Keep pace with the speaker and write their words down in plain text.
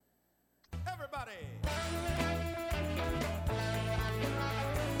Everybody.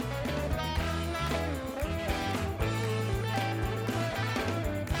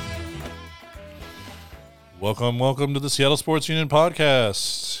 Welcome to the Seattle Sports Union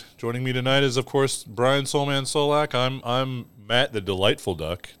podcast. Joining me tonight is, of course, Brian Soulman Solack. I'm Matt, the Delightful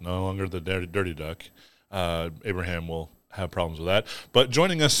Duck, no longer the Dirty Duck. Abraham will have problems with that. But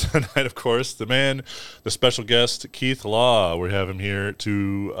joining us tonight, of course, the special guest, Keith Law. We have him here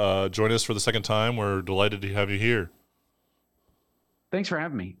to join us for the second time. We're delighted to have you here. Thanks for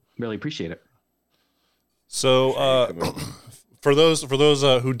having me. Really appreciate it. So, for those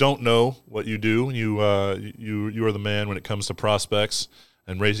who don't know what you do, you are the man when it comes to prospects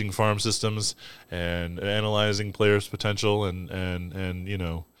and raising farm systems and analyzing players' potential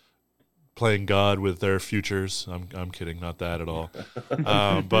and playing God with their futures. I'm kidding, not that at all.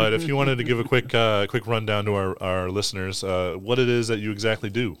 But if you wanted to give a quick rundown to our listeners, what it is that you exactly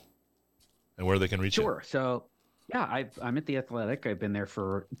do and where they can reach you. Sure. So, yeah, I'm at The Athletic. I've been there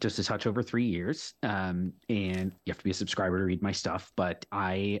for just a touch over 3 years. And you have to be a subscriber to read my stuff, but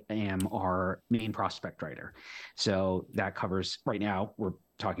I am our main prospect writer. So that covers, right now, we're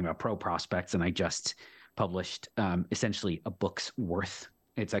talking about pro prospects, and I just published essentially a book's worth.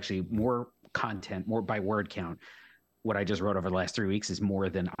 It's actually more content, more by word count. What I just wrote over the last 3 weeks is more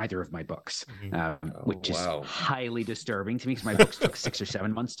than either of my books, which is highly disturbing to me because my books took 6 or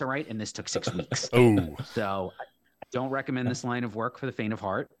 7 months to write, and this took 6 weeks. Oh, so I don't recommend this line of work for the faint of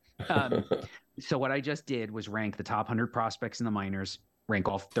heart. So what I just did was rank the top 100 prospects in the minors, rank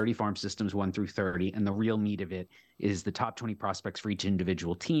all 30 farm systems 1 through 30, and the real meat of it is the top 20 prospects for each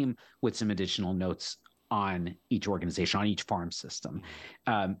individual team with some additional notes on each organization, on each farm system.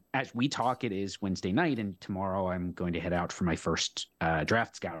 As we talk, it is Wednesday night, and tomorrow I'm going to head out for my first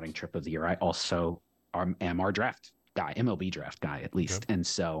draft scouting trip of the year. I also am our draft guy, MLB draft guy at least. Okay. And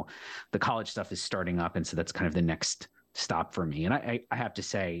so the college stuff is starting up, and so that's kind of the next stop for me. And I have to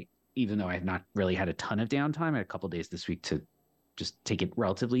say, even though I have not really had a ton of downtime, I had a couple of days this week to just take it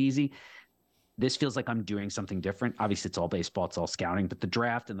relatively easy. This feels like I'm doing something different. Obviously, it's all baseball, it's all scouting, but the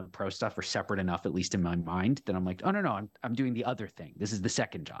draft and the pro stuff are separate enough, at least in my mind, that I'm like, oh, no, I'm doing the other thing. This is the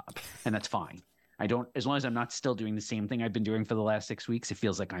second job, and that's fine. As long as I'm not still doing the same thing I've been doing for the last 6 weeks, it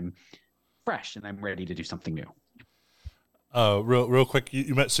feels like I'm fresh and I'm ready to do something new. Real quick,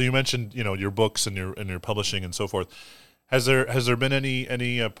 you mentioned your books and your publishing and so forth. Has there been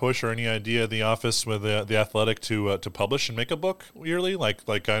any push or any idea of the office with the Athletic to publish and make a book yearly,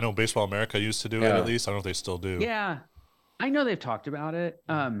 like I know Baseball America used to do it, at least? I don't know if they still do. Yeah, I know they've talked about it.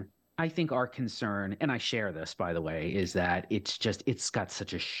 I think our concern, and I share this, by the way, is that it's got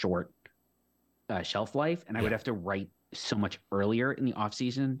such a short shelf life, and I would have to write so much earlier in the off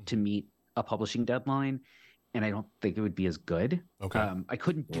season to meet a publishing deadline. And I don't think it would be as good. Okay. I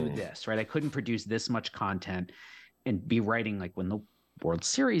couldn't do this, right? I couldn't produce this much content and be writing like when the World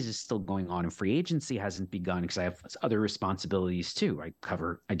Series is still going on and free agency hasn't begun, because I have other responsibilities too. I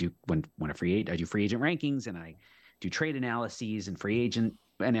do free agent rankings, and I do trade analyses and free agent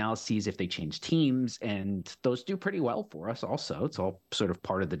analyses if they change teams, and those do pretty well for us. Also, it's all sort of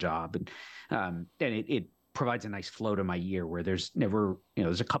part of the job, and it provides a nice flow to my year where there's never,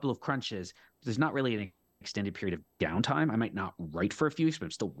 there's a couple of crunches. There's not really an extended period of downtime. I might not write for a few weeks, but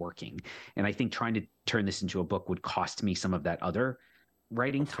I'm still working. And I think trying to turn this into a book would cost me some of that other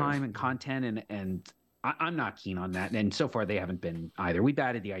writing time and content. And I'm not keen on that. And so far they haven't been either. We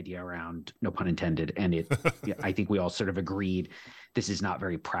batted the idea around, no pun intended. And I think we all sort of agreed this is not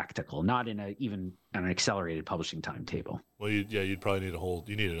very practical, not in even an accelerated publishing timetable. Well, you'd probably need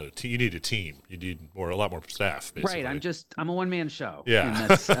you need a team. You need a lot more staff, basically. Right. I'm a one-man show. Yeah. And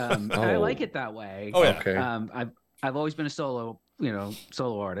that's, I like it that way. Oh, yeah. Okay. I've always been a solo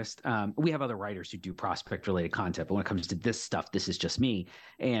artist. We have other writers who do prospect related content, but when it comes to this stuff, this is just me.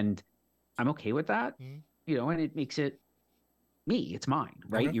 And I'm okay with that, and it makes it me. It's mine,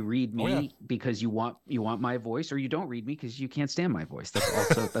 right? Okay. You read me because you want my voice, or you don't read me because you can't stand my voice.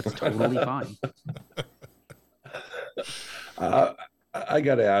 That's totally fine. I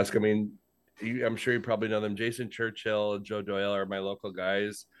got to ask, I mean, I'm sure you probably know them. Jason Churchill and Joe Doyle are my local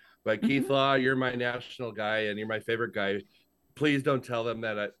guys, but Keith Law, you're my national guy and you're my favorite guy. Please don't tell them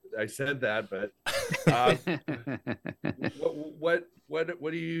that I said that, but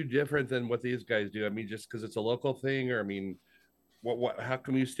what are you different than what these guys do? I mean, just because it's a local thing, or I mean, how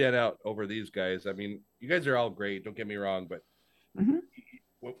come you stand out over these guys? I mean, you guys are all great, don't get me wrong, but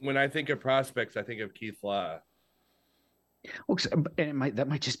when I think of prospects, I think of Keith Law. Well, and that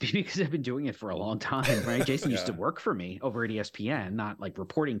might just be because I've been doing it for a long time, right? Jason used to work for me over at ESPN, not like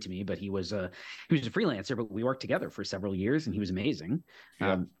reporting to me, but he was a freelancer, but we worked together for several years and he was amazing.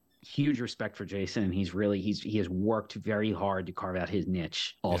 Yeah. huge respect for Jason, and he has worked very hard to carve out his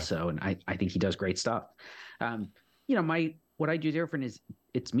niche also, and I think he does great stuff. What I do different is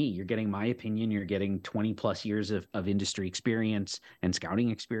it's me. You're getting my opinion. You're getting 20 plus years of industry experience and scouting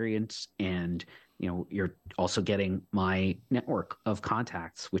experience, and you're also getting my network of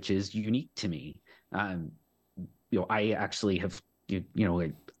contacts, which is unique to me. I actually have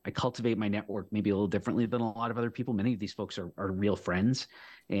I cultivate my network maybe a little differently than a lot of other people. Many of these folks are real friends.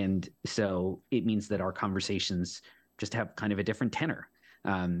 And so it means that our conversations just have kind of a different tenor.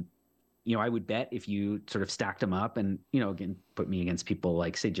 I would bet if you sort of stacked them up and, again, put me against people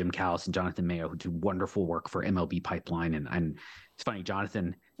like, say, Jim Callis and Jonathan Mayo, who do wonderful work for MLB Pipeline. And it's funny,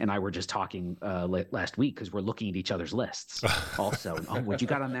 Jonathan and I were just talking last week because we're looking at each other's lists also. What you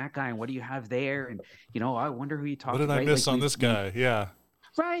got on that guy and what do you have there? And, I wonder who you talked to. What did I miss on this guy? Yeah.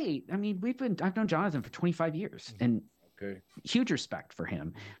 Right. I mean, I've known Jonathan for 25 years and huge respect for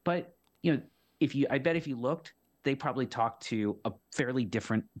him. But, I bet if you looked, they probably talk to a fairly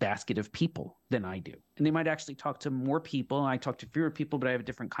different basket of people than I do. And they might actually talk to more people. I talk to fewer people, but I have a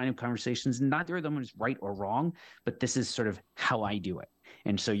different kind of conversations. Neither of them is right or wrong, but this is sort of how I do it.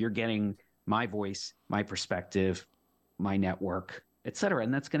 And so you're getting my voice, my perspective, my network, et cetera.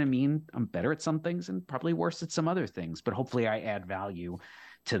 And that's going to mean I'm better at some things and probably worse at some other things. But hopefully I add value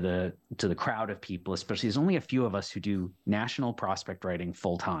to the crowd of people, especially there's only a few of us who do national prospect writing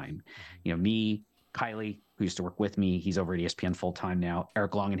full time. Me, Kylie, who used to work with me, he's over at ESPN full time now.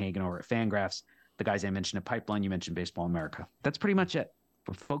 Eric Longenhagen over at Fangraphs. The guys I mentioned at Pipeline, you mentioned Baseball America. That's pretty much it.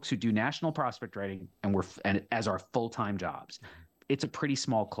 For folks who do national prospect writing and as our full time jobs, it's a pretty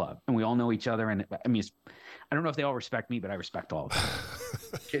small club, and we all know each other. And I mean, I don't know if they all respect me, but I respect all of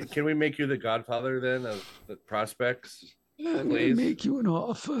them. Can we make you the Godfather then of the prospects? I'm going to make you an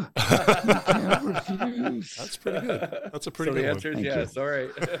offer. You can't refuse. That's pretty good. That's a pretty good one. The answer is yes. All right.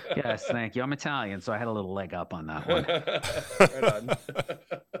 Yes, thank you. I'm Italian, so I had a little leg up on that one. Right on.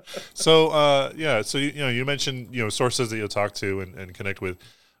 So, so you mentioned sources that you'll talk to and connect with.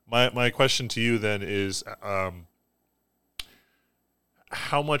 My question to you then is,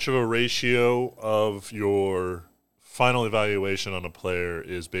 how much of a ratio of your final evaluation on a player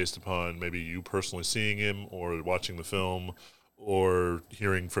is based upon maybe you personally seeing him or watching the film or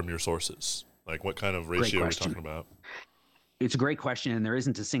hearing from your sources? Like, what kind of ratio are we talking about? It's a great question, and there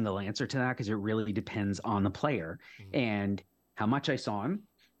isn't a single answer to that because it really depends on the player and how much I saw him.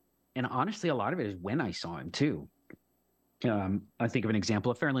 And honestly, a lot of it is when I saw him too. I think of an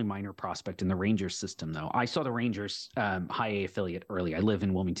example, a fairly minor prospect in the Rangers system, though. I saw the Rangers high A affiliate early. I live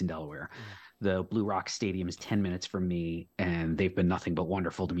in Wilmington, Delaware. The Blue Rock Stadium is 10 minutes from me, and they've been nothing but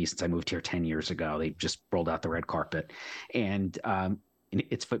wonderful to me since I moved here 10 years ago. They just rolled out the red carpet. And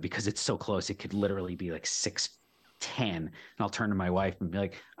it's because it's so close. It could literally be like 6:10. And I'll turn to my wife and be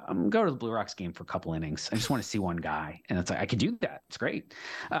like, I'm going to the Blue Rocks game for a couple innings. I just want to see one guy. And it's like, I could do that. It's great.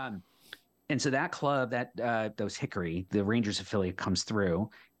 And so that club, those Hickory, the Rangers affiliate comes through,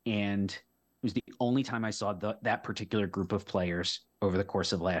 and it was the only time I saw that particular group of players over the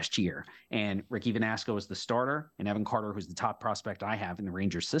course of last year. And Ricky Vanasco was the starter, and Evan Carter, who's the top prospect I have in the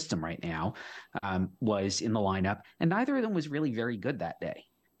Rangers system right now, was in the lineup. And neither of them was really very good that day.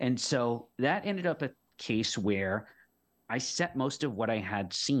 And so that ended up a case where I set most of what I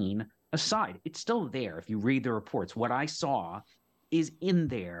had seen aside. It's still there. If you read the reports, what I saw is in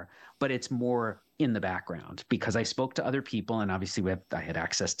there, but it's more in the background because I spoke to other people, and obviously I had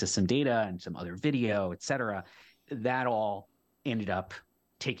access to some data and some other video, et cetera. That all ended up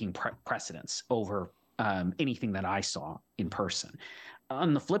taking precedence over anything that I saw in person.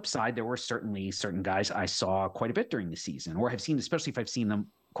 On the flip side, there were certainly certain guys I saw quite a bit during the season, or have seen, especially if I've seen them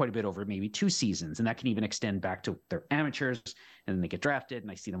quite a bit over maybe 2 seasons, and that can even extend back to their amateurs, and then they get drafted,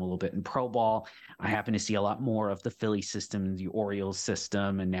 and I see them a little bit in pro ball. I happen to see a lot more of the Philly system, the Orioles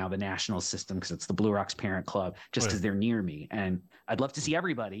system, and now the National system because it's the Blue Rocks parent club, just because they're near me. And I'd love to see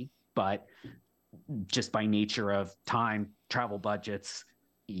everybody, but just by nature of time, travel budgets,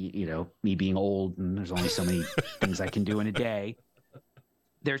 me being old, and there's only so many things I can do in a day.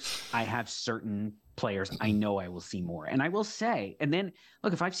 I have certain players I know I will see more. And I will say, and then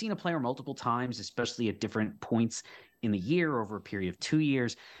look, if I've seen a player multiple times, especially at different points in the year over a period of 2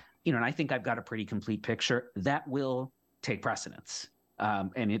 years, and I think I've got a pretty complete picture, that will take precedence.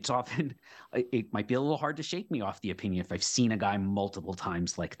 And it's often, it might be a little hard to shake me off the opinion if I've seen a guy multiple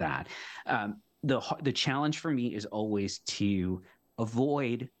times like that. The challenge for me is always to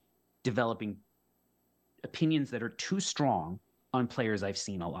avoid developing opinions that are too strong on players I've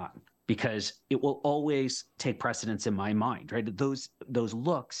seen a lot, because it will always take precedence in my mind, right? Those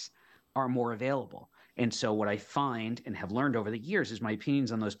looks are more available. And so what I find and have learned over the years is my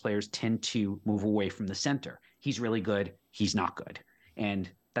opinions on those players tend to move away from the center. He's really good. He's not good. And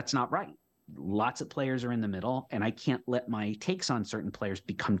that's not right. Lots of players are in the middle, and I can't let my takes on certain players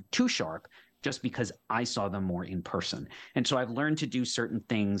become too sharp just because I saw them more in person. And so I've learned to do certain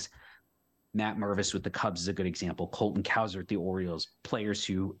things. Matt Mervis with the Cubs is a good example. Colton Cowser at the Orioles, players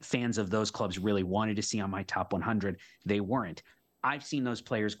who fans of those clubs really wanted to see on my top 100. They weren't. I've seen those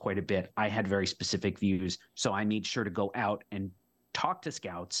players quite a bit. I had very specific views, so I made sure to go out and talk to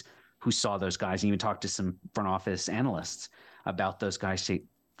scouts who saw those guys, and even talk to some front office analysts about those guys. Say,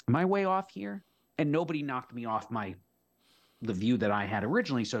 am I way off here? And nobody knocked me off the view that I had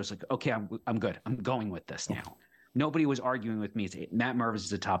originally. So it's like, okay, I'm good. I'm going with this now. Nobody was arguing with me. Matt Mervis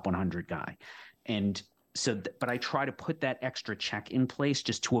is a top 100 guy. And so, but I try to put that extra check in place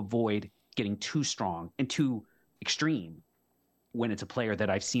just to avoid getting too strong and too extreme when it's a player that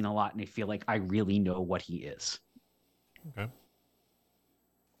I've seen a lot and I feel like I really know what he is. Okay.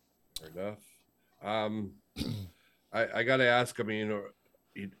 Fair enough. I got to ask, I mean,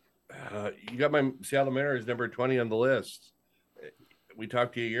 you got my Seattle Mariners number 20 on the list. We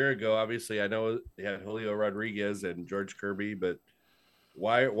talked to you a year ago. Obviously, I know they had Julio Rodriguez and George Kirby, but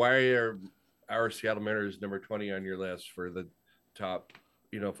why are our Seattle Mariners number 20 on your list for the top,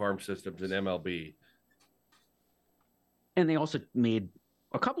 farm systems in MLB? And they also made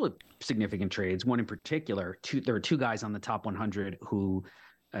a couple of significant trades. One in particular, there were two guys on the top 100 who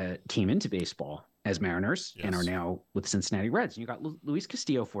came into baseball as Mariners and are now with Cincinnati Reds. And you got Luis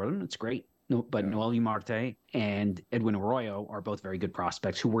Castillo for them. It's great. No, but Noel Marte and Edwin Arroyo are both very good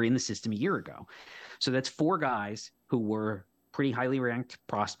prospects who were in the system a year ago. So that's four guys who were pretty highly ranked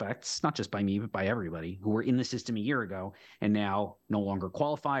prospects, not just by me, but by everybody, who were in the system a year ago and now no longer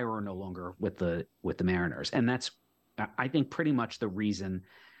qualify or are no longer with the Mariners. And that's, I think, pretty much the reason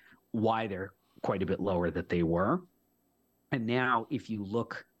why they're quite a bit lower that they were. And now if you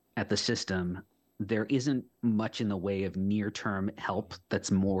look at the system, there isn't much in the way of near-term help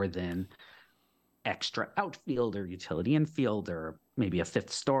that's more than extra outfield or utility infield or maybe a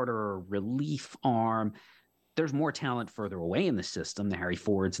fifth starter or relief arm. There's more talent further away in the system, the Harry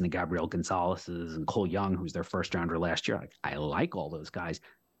Fords and the Gabriel Gonzalez's and Cole Young, who's their first rounder last year. I like all those guys.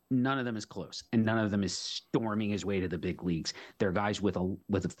 None of them is close, and none of them is storming his way to the big leagues. They're guys with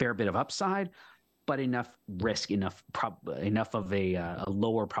a fair bit of upside, but enough risk, enough of a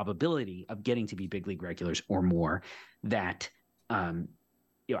lower probability of getting to be big league regulars or more that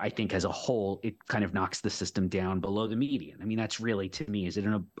I think as a whole, it kind of knocks the system down below the median. I mean, that's really, to me, is it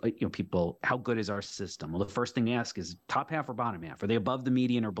people, how good is our system? Well, the first thing to ask is top half or bottom half? Are they above the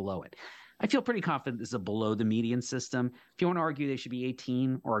median or below it? I feel pretty confident this is a below the median system. If you want to argue they should be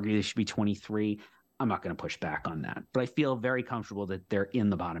 18 or argue they should be 23, I'm not going to push back on that. But I feel very comfortable that they're in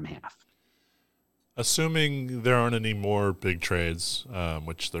the bottom half. Assuming there aren't any more big trades,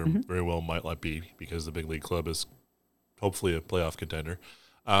 which there very well might not be because the big league club is hopefully a playoff contender.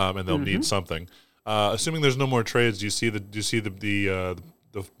 And they'll need something. Assuming there's no more trades, do you see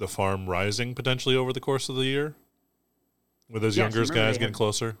the farm rising potentially over the course of the year with those younger guys getting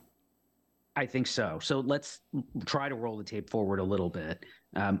closer? I think so. So let's try to roll the tape forward a little bit.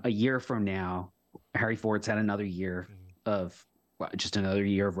 A year from now, Harry Ford's had another year of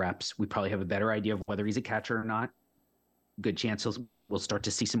reps. We probably have a better idea of whether he's a catcher or not. Good chance we'll start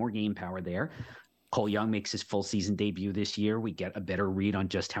to see some more game power there. Cole Young makes his full season debut this year. We get a better read on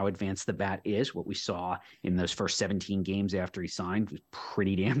just how advanced the bat is. What we saw in those first 17 games after he signed was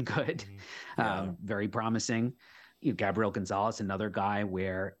pretty damn good. Very promising. Gabriel Gonzalez, another guy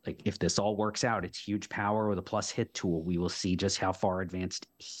where, like, if this all works out, it's huge power with a plus hit tool. We will see just how far advanced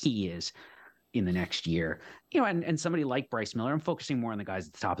he is in the next year. And somebody like Bryce Miller, I'm focusing more on the guys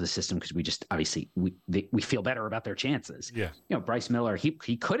at the top of the system because we just obviously we feel better about their chances. Yeah. Bryce Miller, he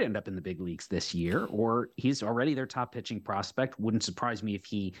could end up in the big leagues this year, or he's already their top pitching prospect. Wouldn't surprise me if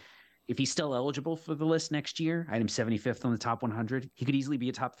he's still eligible for the list next year. I had him 75th on the top 100. He could easily be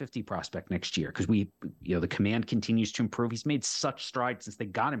a top 50 prospect next year because the command continues to improve. He's made such strides since they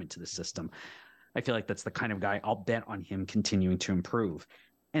got him into the system. I feel like that's the kind of guy I'll bet on him continuing to improve.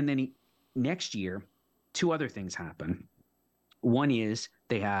 And then next year, two other things happen. One is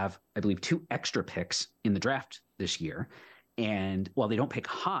they have, I believe, 2 extra picks in the draft this year. And while they don't pick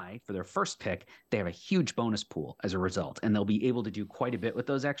high for their first pick, they have a huge bonus pool as a result. And they'll be able to do quite a bit with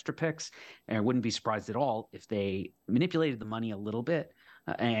those extra picks. And I wouldn't be surprised at all if they manipulated the money a little bit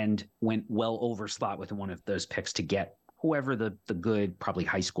and went well over slot with one of those picks to get whoever the good, probably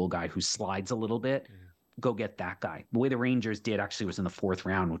high school guy who slides a little bit. Go get that guy. The way the Rangers did actually was in the 4th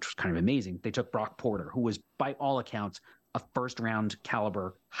round, which was kind of amazing. They took Brock Porter, who was by all accounts a first round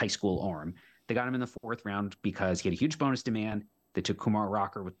caliber high school arm. They got him in the 4th round because he had a huge bonus demand. They took Kumar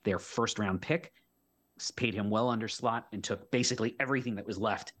Rocker with their 1st-round pick, paid him well under slot, and took basically everything that was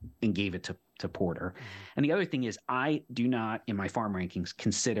left and gave it to Porter. And the other thing is, I do not, in my farm rankings,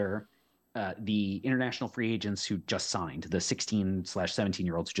 consider the international free agents who just signed, the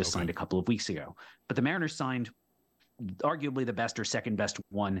 16/17-year-olds who just signed a couple of weeks ago. But the Mariners signed arguably the best or second best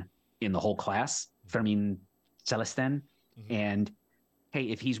one in the whole class, Fermin Celestin. And hey,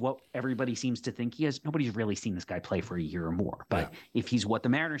 if he's what everybody seems to think he is, nobody's really seen this guy play for a year or more. But if he's what the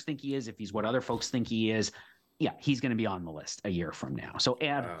Mariners think he is, if he's what other folks think he is, yeah, he's going to be on the list a year from now. So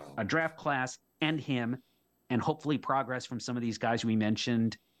add a draft class and him, and hopefully progress from some of these guys we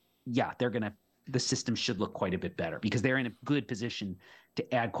mentioned. Yeah, the system should look quite a bit better because they're in a good position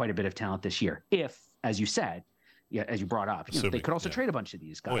to add quite a bit of talent this year. If, as you said, as you brought up, they could also trade a bunch of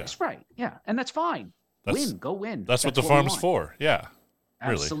these guys. Right. Yeah. And that's fine. Go win. That's what the farm's for. Yeah.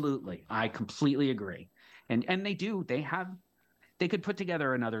 Really. Absolutely. I completely agree. And they could put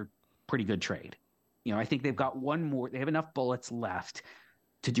together another pretty good trade. I think they've got one more. They have enough bullets left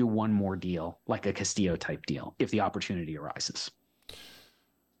to do one more deal, like a Castillo type deal, if the opportunity arises.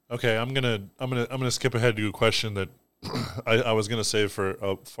 Okay, I'm gonna skip ahead to a question that I was gonna save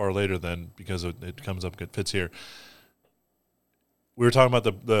for far later then because it comes up, it fits here. We were talking about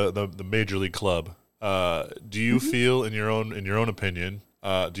the major league club. Do you feel, in your own opinion,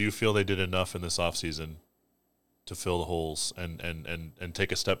 do you feel they did enough in this offseason to fill the holes and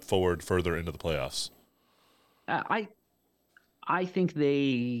take a step forward further into the playoffs? I think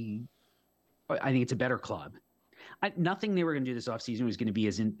it's a better club. Nothing they were going to do this offseason was going to be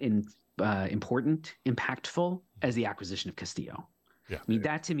as important, impactful as the acquisition of Castillo. Yeah, I mean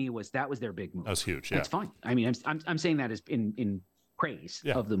that to me was their big move. That was huge. Yeah, that's fine. I mean, I'm saying that as in praise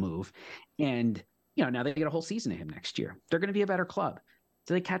of the move, and now they get a whole season of him next year. They're going to be a better club.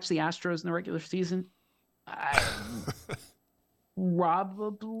 Do they catch the Astros in the regular season?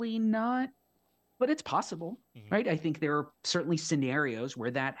 Probably not, but it's possible, right? I think there are certainly scenarios where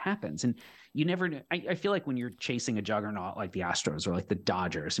that happens, and you never know. I feel like when you're chasing a juggernaut like the Astros or like the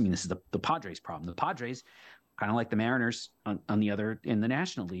Dodgers, I mean, this is the Padres' problem. The Padres, kind of like the Mariners on the other in the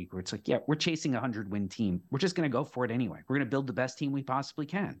National League, where it's like, yeah, we're chasing a 100-win team. We're just going to go for it anyway. We're going to build the best team we possibly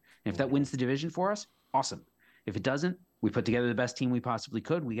can. And if that wins the division for us, awesome. If it doesn't, we put together the best team we possibly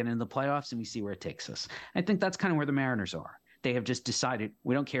could. We get into the playoffs and we see where it takes us. I think that's kind of where the Mariners are. They have just decided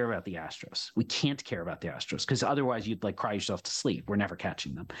we don't care about the Astros. We can't care about the Astros because otherwise you'd cry yourself to sleep. We're never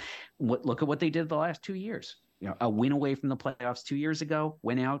catching them. Look at what they did the last 2 years. A win away from the playoffs 2 years ago,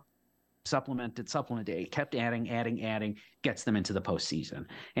 went out, supplemented, kept adding, gets them into the postseason.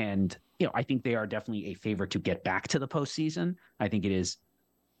 And, I think they are definitely a favorite to get back to the postseason. I think it is,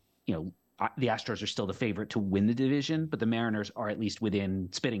 the Astros are still the favorite to win the division, but the Mariners are at least within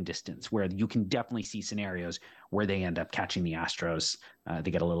spitting distance where you can definitely see scenarios where they end up catching the Astros. They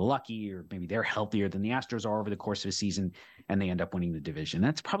get a little lucky, or maybe they're healthier than the Astros are over the course of a season, and they end up winning the division.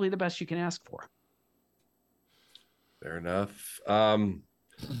 That's probably the best you can ask for. Fair enough.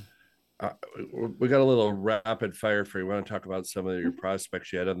 We got a little rapid fire for you. We want to talk about some of your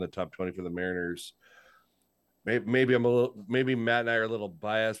prospects you had on the top 20 for the Mariners. Maybe Matt and I are a little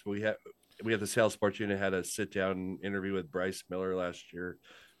biased, but we had the sales sports unit had a sit down interview with Bryce Miller last year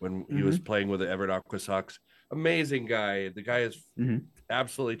when he was playing with the Everett Aqua Sox. Amazing guy. The guy is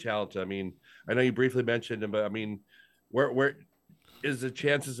absolutely talented. I mean, I know you briefly mentioned him, but I mean, where is the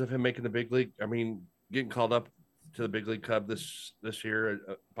chances of him making the big league? I mean, getting called up to the big league club this year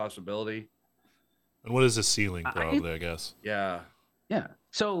a possibility? And what is the ceiling, probably? I guess. Yeah.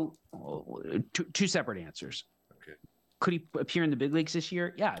 So two separate answers. Okay. Could he appear in the big leagues this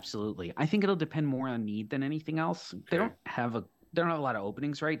year? Yeah, absolutely. I think it'll depend more on need than anything else. Okay. They don't have a lot of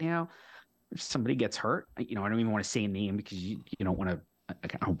openings right now. If somebody gets hurt, I don't even want to say a name because you don't want to.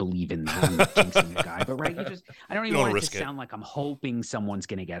 I don't believe in jinxing a guy, but right, I don't even want it to sound like I'm hoping someone's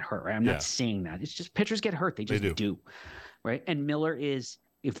going to get hurt. Right? I'm not saying that. It's just pitchers get hurt; they just do. Right? And Miller is.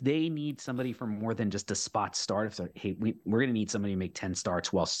 If they need somebody for more than just a spot start, if they're, hey, we're going to need somebody to make 10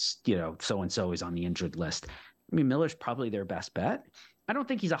 starts while so and so is on the injured list. I mean, Miller's probably their best bet. I don't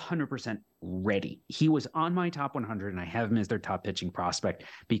think he's 100% ready. He was on my top 100, and I have him as their top pitching prospect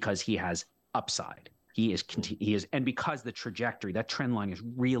because he has upside. He is, and because the trajectory, that trend line is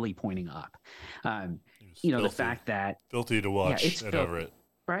really pointing up. The fact that filthy to watch at Everett,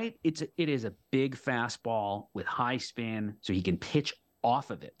 right? It is a big fastball with high spin, so he can pitch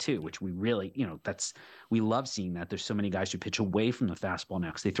off of it too, which we really, we love seeing that. There's so many guys who pitch away from the fastball now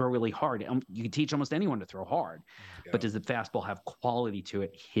because they throw really hard. You can teach almost anyone to throw hard, but does the fastball have quality to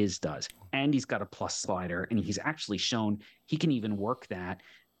it? His does. And he's got a plus slider, and he's actually shown he can even work that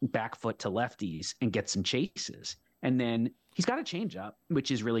back foot to lefties and get some chases. And then he's got a changeup,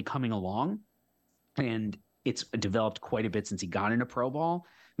 which is really coming along. And it's developed quite a bit since he got into pro ball.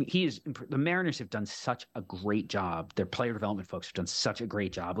 I mean, the Mariners have done such a great job. Their player development folks have done such a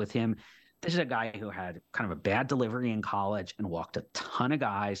great job with him. This is a guy who had kind of a bad delivery in college and walked a ton of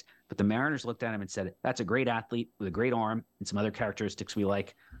guys, but the Mariners looked at him and said, that's a great athlete with a great arm and some other characteristics we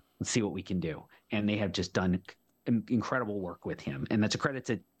like. Let's see what we can do. And they have just done incredible work with him. And that's a credit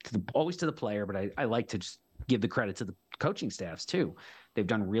always to the player, but I like to just give the credit to the coaching staffs too. They've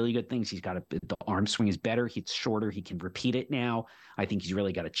done really good things. The arm swing is better. It's shorter. He can repeat it now. I think he's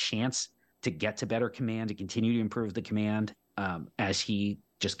really got a chance to get to better command, to continue to improve the command as he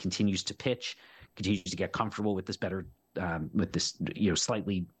just continues to pitch, continues to get comfortable with this better, with this,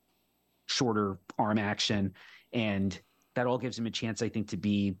 slightly shorter arm action. And that all gives him a chance, I think, to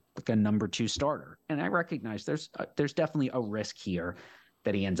be like a number 2 starter. And I recognize there's definitely a risk here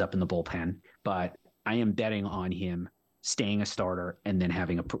that he ends up in the bullpen, but I am betting on him staying a starter and then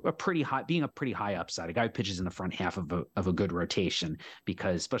having being a pretty high upside. A guy who pitches in the front half of a good rotation,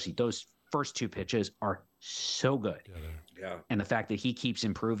 because especially those first 2 pitches are so good. Yeah. And the fact that he keeps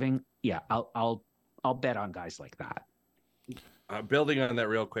improving, I'll bet on guys like that. Building on that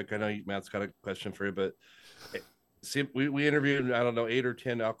real quick, I know Matt's got a question for you, but see, we interviewed, I don't know, 8 or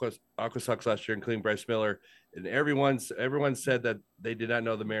 10 Aqua Sox last year, including Bryce Miller, and everyone said that they did not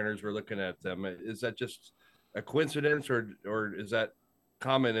know the Mariners were looking at them. Is that just a coincidence, or is that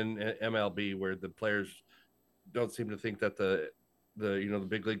common in MLB where the players don't seem to think that the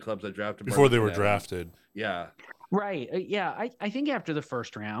big league clubs that drafted before they were drafted? Yeah. Right. Yeah. I think after the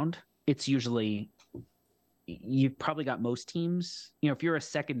first round, it's usually, you've probably got most teams, if you're a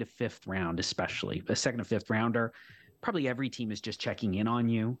 2nd to 5th round, especially a 2nd to 5th rounder, probably every team is just checking in on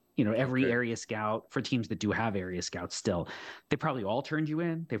you. Every area scout, for teams that do have area scouts still, they probably all turned you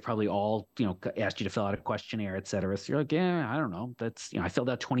in. They probably all, asked you to fill out a questionnaire, et cetera. So you're like, yeah, I don't know. That's, I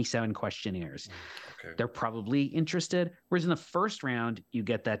filled out 27 questionnaires. Okay. They're probably interested. Whereas in the first round, you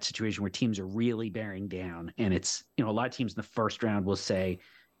get that situation where teams are really bearing down. And it's, a lot of teams in the first round will say,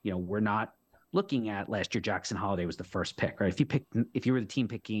 we're not looking at last year. Jackson Holiday was the first pick, right? If you were the team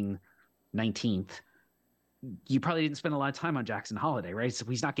picking 19th, you probably didn't spend a lot of time on Jackson Holiday, right? So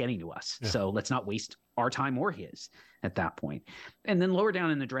he's not getting to us. Yeah. So let's not waste our time or his at that point. And then lower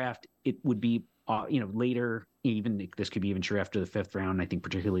down in the draft, it would be, later, even this could be even true after the 5th round. I think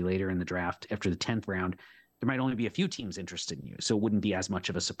particularly later in the draft, after the 10th round, there might only be a few teams interested in you. So it wouldn't be as much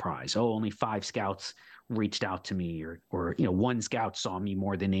of a surprise. Oh, only 5 scouts reached out to me, or 1 scout saw me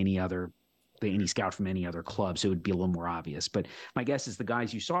more than any scout from any other club, so it would be a little more obvious. But my guess is the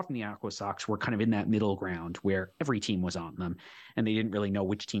guys you saw from the Aqua Sox were kind of in that middle ground where every team was on them, and they didn't really know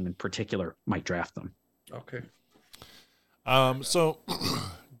which team in particular might draft them. Okay. So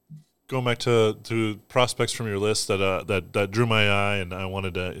going back to prospects from your list that drew my eye, and I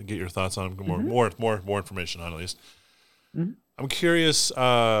wanted to get your thoughts on more information on, at least. Mm-hmm. I'm curious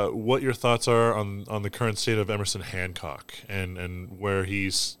what your thoughts are on the current state of Emerson Hancock and where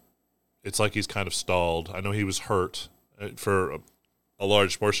it's like he's kind of stalled. I know he was hurt for a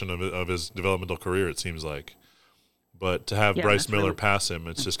large portion of his developmental career, it seems like. But to have Bryce Miller pass him,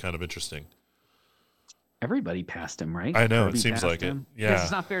 it's just kind of interesting. Everybody passed him, right? I know, it seems like it. Yeah.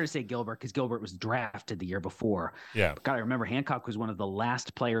 It's not fair to say Gilbert, because Gilbert was drafted the year before. Yeah. God, I remember Hancock was one of the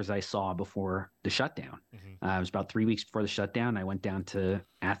last players I saw before the shutdown. Mm-hmm. It was about 3 weeks before the shutdown. I went down to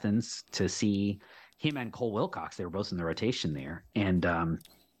Athens to see him and Cole Wilcox. They were both in the rotation there. And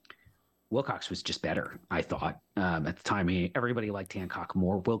Wilcox was just better, I thought. At the time, everybody liked Hancock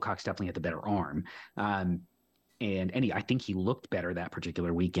more. Wilcox definitely had the better arm. And I think he looked better that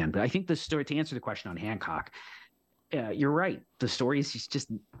particular weekend. But I think the story, to answer the question on Hancock, you're right. The story is he's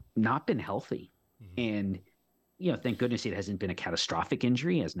just not been healthy. Mm-hmm. And, thank goodness it hasn't been a catastrophic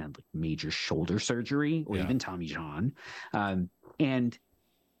injury. He hasn't had like major shoulder surgery or even Tommy John. And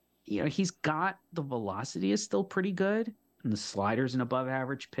he's got the velocity is still pretty good. And the slider's an above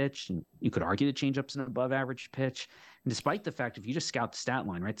average pitch. And you could argue the changeup's an above average pitch. And despite the fact, if you just scout the stat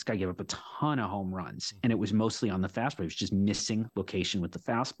line, right, this guy gave up a ton of home runs, and it was mostly on the fastball. He was just missing location with the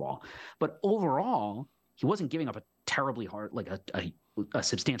fastball. But overall, he wasn't giving up a terribly hard, like a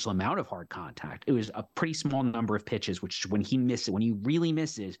substantial amount of hard contact. It was a pretty small number of pitches, which when he really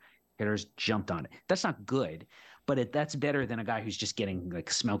misses, hitters jumped on it. That's not good. But that's better than a guy who's just getting like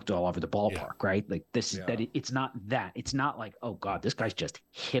smoked all over the ballpark, right? Like this, it's not that. It's not like, oh God, this guy's just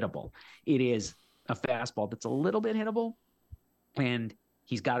hittable. It is a fastball that's a little bit hittable, and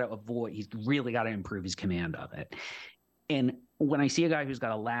he's really got to improve his command of it. And when I see a guy who's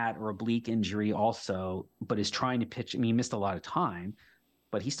got a lat or oblique injury also, but is trying to pitch, he missed a lot of time.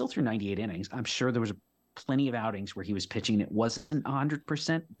 but he still threw 98 innings. I'm sure there was plenty of outings where he was pitching and it wasn't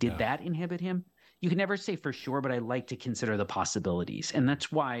 100%. Did that inhibit him? You can never say for sure, but I like to consider the possibilities. And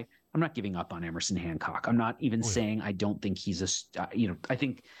that's why I'm not giving up on Emerson Hancock. I'm not even saying I don't think he's I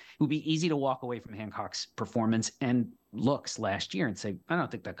think it would be easy to walk away from Hancock's performance and looks last year and say, I don't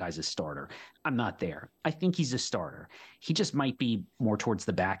think that guy's a starter. I'm not there. I think he's a starter. He just might be more towards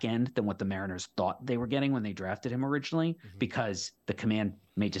the back end than what the Mariners thought they were getting when they drafted him originally, because the command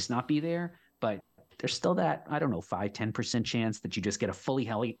may just not be there. But there's still that, I don't know, 5-10% chance that you just get a fully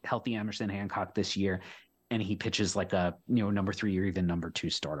healthy Emerson Hancock this year and he pitches like a number 3 or even number 2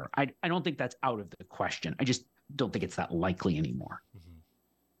 starter. I don't think that's out of the question. I just don't think it's that likely anymore.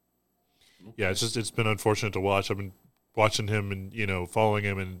 Yeah, it's been unfortunate to watch. I've been watching him and following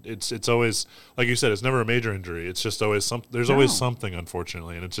him, and it's always, like you said, it's never a major injury. It's just always always something,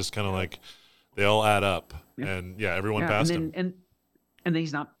 unfortunately, and it's just kind of like they all add up. And everyone passed him, and then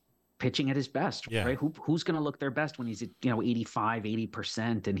he's not pitching at his best, right? Who's going to look their best when he's at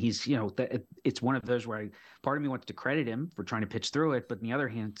 85-80%, and he's it's one of those where part of me wants to credit him for trying to pitch through it, but on the other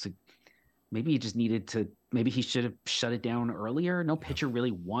hand, it's like, maybe he just needed to. Maybe he should have shut it down earlier. No pitcher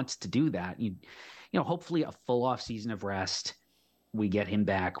really wants to do that. Hopefully a full off season of rest, we get him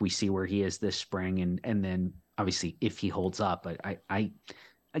back. We see where he is this spring, and then obviously if he holds up. But I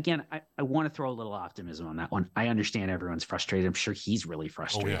want to throw a little optimism on that one. I understand everyone's frustrated. I'm sure he's really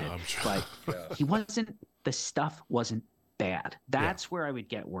frustrated. I'm sure. But he wasn't. The stuff wasn't bad. That's where I would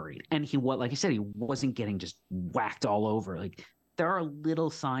get worried. And like I said, he wasn't getting just whacked all over. Like, there are little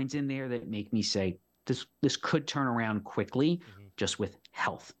signs in there that make me say this could turn around quickly, just with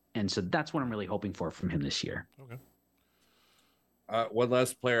health. And so that's what I'm really hoping for from him this year. Okay. One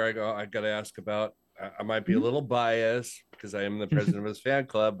last player I got to ask about. I might be a little biased because I am the president of his fan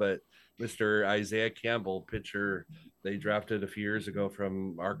club, but Mr. Isaiah Campbell, pitcher they drafted a few years ago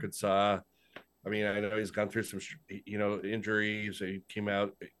from Arkansas. I mean, I know he's gone through some, injuries.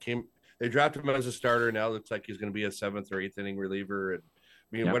 They drafted him as a starter. Now it looks like he's going to be a 7th or 8th inning reliever. And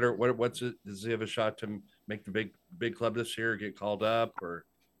I mean, does he have a shot to make the big club this year, or get called up, or?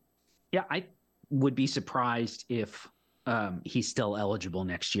 Yeah, I would be surprised if he's still eligible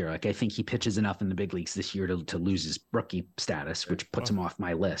next year. Like, I think he pitches enough in the big leagues this year to lose his rookie status, which puts him off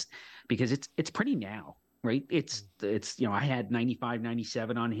my list, because it's pretty now, right? It's I had 95,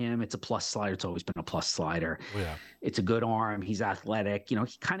 97 on him. It's a plus slider. It's always been a plus slider. It's a good arm. He's athletic. He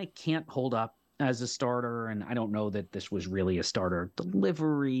kind of can't hold up as a starter, and I don't know that this was really a starter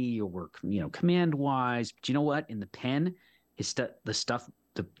delivery or command wise. But you know what? In the pen,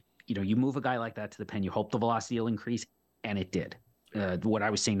 you move a guy like that to the pen, you hope the velocity will increase, and it did. What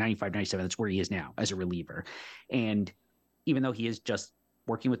I was saying, 95, 97, that's where he is now as a reliever. And even though he is just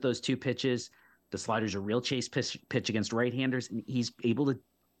working with those 2 pitches, the slider's a real chase pitch against right-handers, and he's able to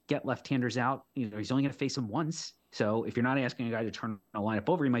get left-handers out. He's only going to face them once. So if you're not asking a guy to turn a lineup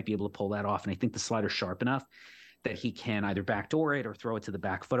over, he might be able to pull that off. And I think the slider's sharp enough that he can either backdoor it or throw it to the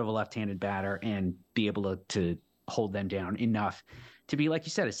back foot of a left-handed batter and be able to hold them down enough to be, like you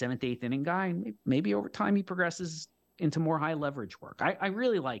said, a 7th, 8th inning guy. And maybe over time he progresses into more high leverage work. I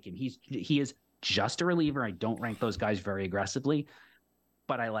really like him. He is just a reliever. I don't rank those guys very aggressively,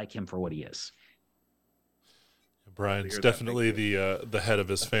 but I like him for what he is. Brian's definitely the head of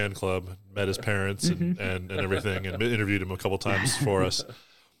his fan club. Met his parents and everything, and interviewed him a couple times for us.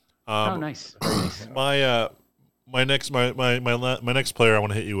 Nice. My next player I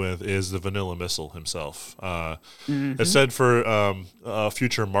want to hit you with is the Vanilla Missile himself. It said for a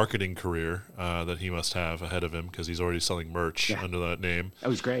future marketing career that he must have ahead of him, because he's already selling merch under that name. That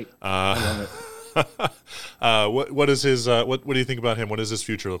was great. I love it. What is his? What do you think about him? What does his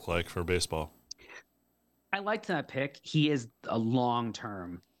future look like for baseball? I liked that pick. He is a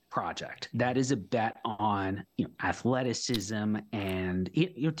long-term project. That is a bet on athleticism, and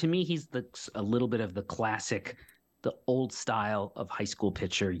to me, he's a little bit of the classic, the old style of high school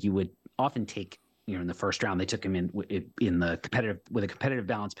pitcher you would often take. In the first round, they took him in the competitive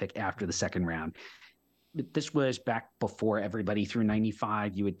balance pick after the second round. This was back before everybody threw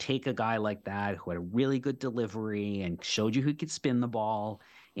 95. You would take a guy like that who had a really good delivery and showed you who could spin the ball,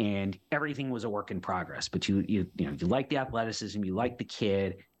 and everything was a work in progress. But you like the athleticism, you like the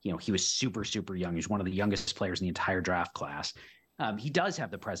kid. He was super, super young. He was one of the youngest players in the entire draft class. He does have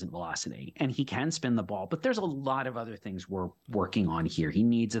the present velocity, and he can spin the ball, but there's a lot of other things we're working on here. He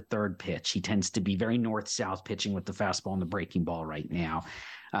needs a third pitch. He tends to be very north-south pitching with the fastball and the breaking ball right now.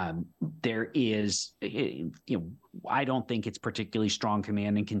 There is, I don't think it's particularly strong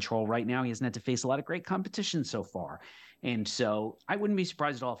command and control right now. He hasn't had to face a lot of great competition so far. And so I wouldn't be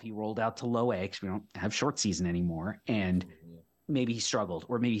surprised at all if he rolled out to low A, because we don't have short season anymore, and maybe he struggled,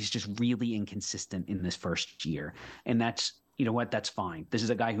 or maybe he's just really inconsistent in this first year. And that's, you know what, that's fine. This is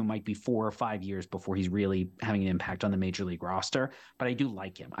a guy who might be 4 or 5 years before he's really having an impact on the major league roster. But I do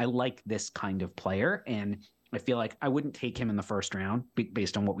like him. I like this kind of player. And I feel like I wouldn't take him in the first round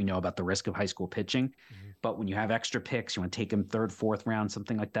based on what we know about the risk of high school pitching. Mm-hmm. But when you have extra picks, you want to take him third, fourth round,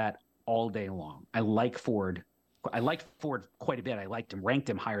 something like that, all day long. I like Ford. I liked Ford quite a bit. I liked him, ranked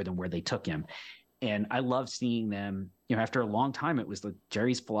him higher than where they took him. And I love seeing them, you know, after a long time, it was like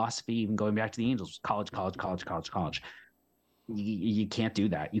Jerry's philosophy, even going back to the Angels, college. You can't do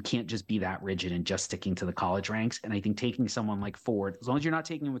that. You can't just be that rigid and just sticking to the college ranks. And I think taking someone like Ford, as long as you're not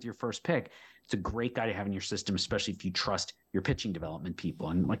taking him with your first pick, it's a great guy to have in your system, especially if you trust your pitching development people.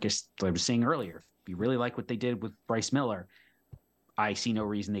 And like I was saying earlier, if you really like what they did with Bryce Miller, I see no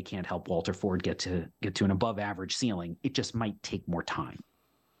reason they can't help Walter Ford get to an above average ceiling. It just might take more time.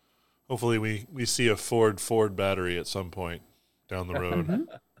 Hopefully we see a Ford battery at some point down the road.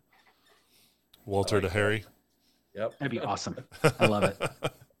 Walter to Harry. Yep. That'd be awesome. I love it.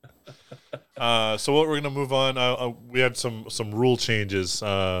 So what we're going to move on. We had some rule changes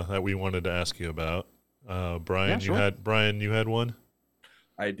that we wanted to ask you about. Brian, yeah, sure. You had one?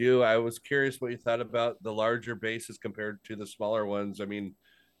 I do. I was curious what you thought about the larger bases compared to the smaller ones. I mean,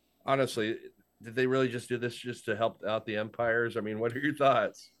 honestly, did they really just do this just to help out the umpires? I mean, what are your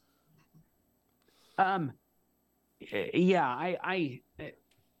thoughts? Yeah,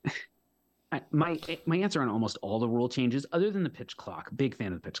 my answer on almost all the rule changes, other than the pitch clock, big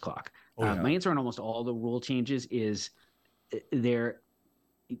fan of the pitch clock. My answer on almost all the rule changes is they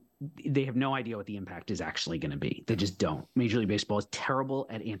have no idea what the impact is actually going to be. They just don't. Major League Baseball is terrible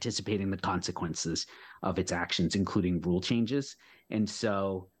at anticipating the consequences of its actions, including rule changes. And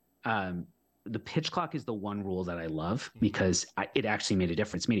so the pitch clock is the one rule that I love because it actually made a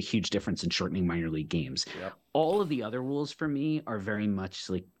difference, made a huge difference in shortening minor league games. Yep. All of the other rules for me are very much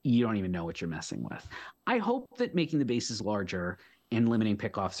like you don't even know what you're messing with. I hope that making the bases larger and limiting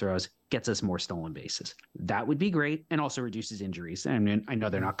pickoff throws gets us more stolen bases. That would be great and also reduces injuries. I mean, I know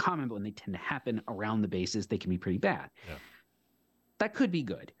they're not common, but when they tend to happen around the bases, they can be pretty bad. Yeah. That could be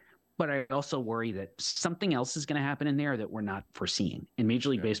good. But I also worry that something else is going to happen in there that we're not foreseeing. And Major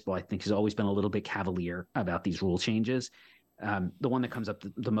League Baseball, I think, has always been a little bit cavalier about these rule changes. The one that comes up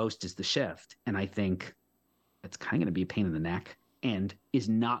the most is the shift. And I think it's kind of going to be a pain in the neck and is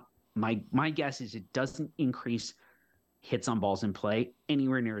not my guess is it doesn't increase hits on balls in play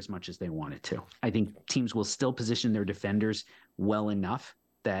anywhere near as much as they want it to. I think teams will still position their defenders well enough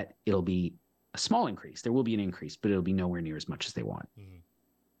that it'll be a small increase. There will be an increase, but it'll be nowhere near as much as they want. Mm-hmm.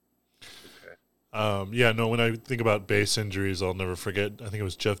 When I think about base injuries, I'll never forget. I think it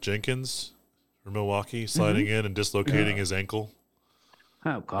was Jeff Jenkins for Milwaukee sliding in and dislocating his ankle.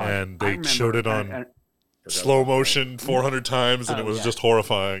 Oh, God. And they showed it on slow motion 400 times, and it was just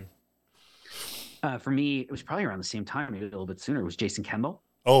horrifying. For me, it was probably around the same time, maybe a little bit sooner. It was Jason Kendall.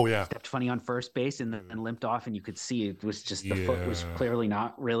 Oh, yeah. Stepped funny on first base and then limped off, and you could see it was just the foot was clearly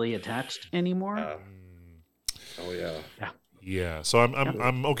not really attached anymore. Yeah, so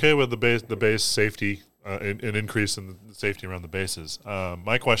I'm okay with the base safety, an increase in the safety around the bases.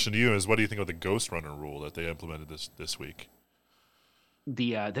 My question to you is, what do you think of the ghost runner rule that they implemented this week?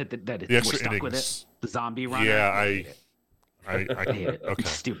 The extra we're stuck innings with it, the zombie runner. Yeah, I hate it. Okay. It's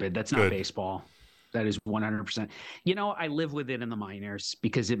stupid. That's not baseball. That is 100%. You know, I live with it in the minors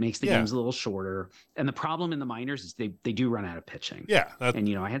because it makes the games a little shorter. And the problem in the minors is they do run out of pitching. Yeah.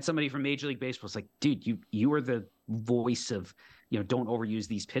 And, I had somebody from Major League Baseball was like, dude, you are the voice of, don't overuse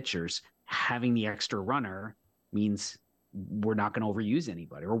these pitchers. Having the extra runner means we're not going to overuse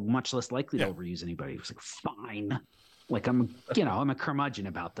anybody or much less likely to overuse anybody. It was like, fine. Like I'm a curmudgeon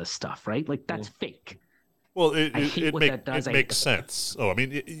about this stuff, right? Like that's fake. Well, it makes sense. Oh, I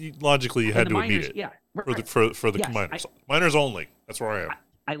mean, logically, you had to admit it. Yeah, for the minors. Minors only. That's where I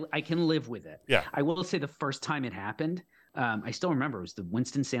am. I can live with it. Yeah. I will say the first time it happened, I still remember it was the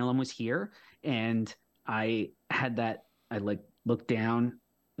Winston-Salem was here, and I had that. I looked down,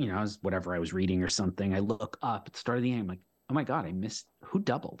 I was whatever I was reading or something. I look up at the start of the game, like, oh my God, I missed who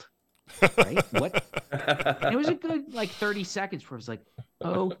doubled. Right? What? And it was a good 30 seconds where I was like,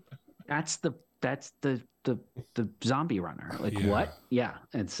 oh, that's the zombie runner. What? Yeah.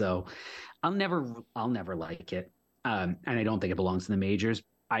 And so I'll never like it. And I don't think it belongs in the majors.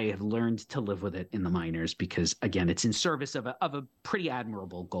 I have learned to live with it in the minors because again, it's in service of a pretty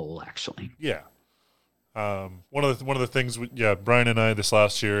admirable goal, actually. Yeah. One of the things, Brian and I this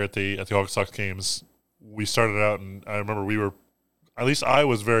last year at the Hawks Sox games, we started out and I remember at least I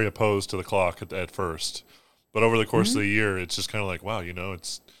was very opposed to the clock at first, but over the course of the year, it's just kind of like, wow,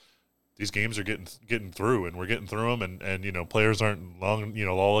 these games are getting through, and we're getting through them, and players aren't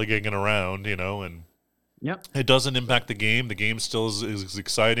lollygagging around, and Yep. it doesn't impact the game. The game still is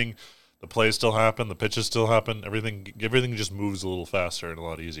exciting. The plays still happen. The pitches still happen. Everything just moves a little faster and a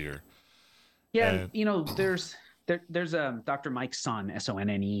lot easier. Yeah, there's Dr. Mike Sonne,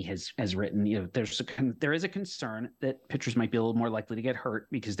 Sonne, has written, there is a concern that pitchers might be a little more likely to get hurt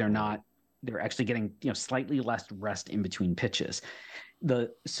because they're actually getting slightly less rest in between pitches.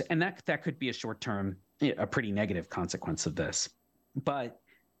 And that could be a short term, a pretty negative consequence of this, but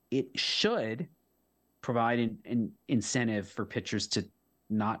it should provide an incentive for pitchers to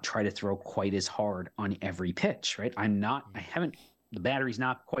not try to throw quite as hard on every pitch, right? The battery's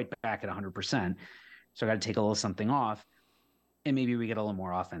not quite back at 100%. So I got to take a little something off, and maybe we get a little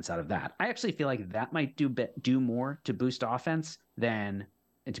more offense out of that. I actually feel like that might do more to boost offense and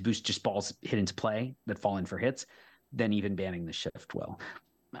to boost just balls hit into play that fall in for hits than even banning the shift will.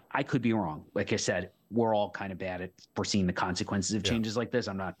 I could be wrong. Like I said, we're all kind of bad at foreseeing the consequences of changes like this.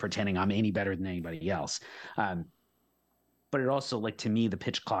 I'm not pretending I'm any better than anybody else. But it also, to me, the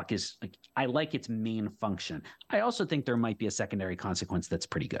pitch clock is I like its main function. I also think there might be a secondary consequence that's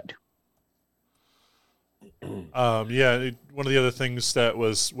pretty good. One of the other things that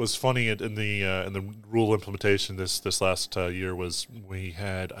was funny in the rule implementation this last year was we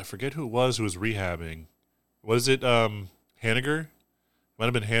had, I forget who was rehabbing. Was it Haniger? Might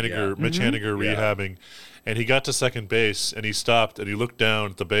have been Haniger, Mitch Haniger rehabbing, and he got to second base and he stopped and he looked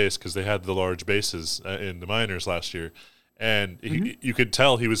down at the base because they had the large bases in the minors last year, and you could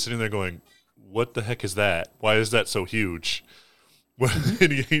tell he was sitting there going, "What the heck is that? Why is that so huge?"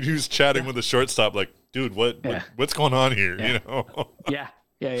 And he was chatting with the shortstop like, "Dude, what's going on here?" Yeah. Well,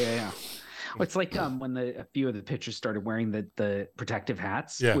 it's like when a few of the pitchers started wearing the protective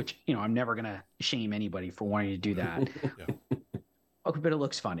hats, which I'm never gonna shame anybody for wanting to do that. Okay, but it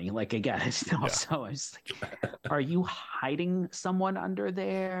looks funny. Again, it's also, I was like, are you hiding someone under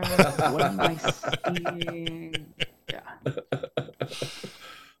there? What am I seeing? Yeah.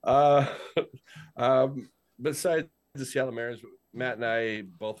 Besides the Seattle Mariners, Matt and I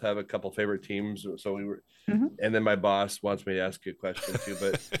both have a couple favorite teams. So we were, and then my boss wants me to ask you a question too.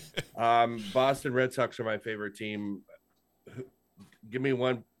 But Boston Red Sox are my favorite team. Give me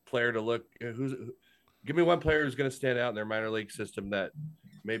one player to look. Give me one player who's going to stand out in their minor league system that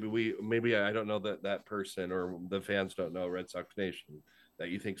maybe I don't know that person, or the fans don't know, Red Sox Nation, that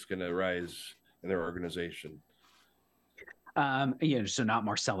you think is going to rise in their organization. So not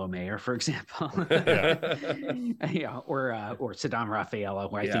Marcelo Mayer, for example, or Saddam Rafaela,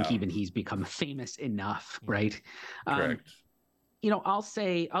 where I think even he's become famous enough, right? Correct.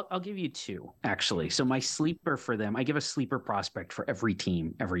 I'll give you two, actually. So my sleeper for them, I give a sleeper prospect for every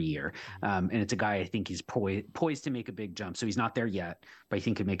team every year. And it's a guy I think he's poised to make a big jump. So he's not there yet, but I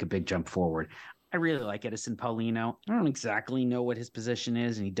think could make a big jump forward. I really like Edison Paulino. I don't exactly know what his position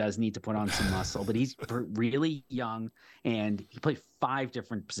is, and he does need to put on some muscle, but he's really young, and he played 5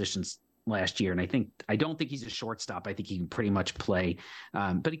 different positions last year. And I don't think he's a shortstop. I think he can pretty much play,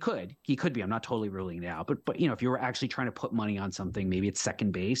 but he could be. I'm not totally ruling it out. But if you were actually trying to put money on something, maybe it's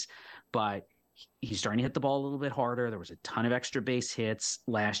second base. But he's starting to hit the ball a little bit harder. There was a ton of extra base hits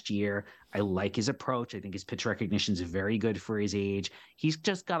last year. I like his approach. I think his pitch recognition is very good for his age. He's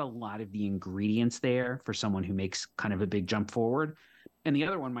just got a lot of the ingredients there for someone who makes kind of a big jump forward. And the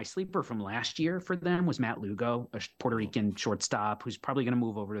other one, my sleeper from last year for them, was Matt Lugo, a Puerto Rican shortstop who's probably going to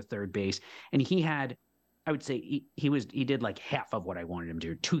move over to third base. And he had, I would say he did like half of what I wanted him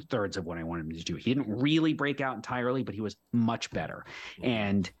to do, 2/3 of what I wanted him to do. He didn't really break out entirely, but he was much better.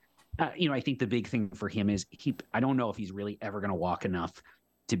 And I think the big thing for him is I don't know if he's really ever going to walk enough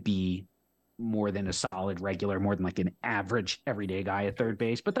to be more than a solid regular, more than like an average everyday guy at third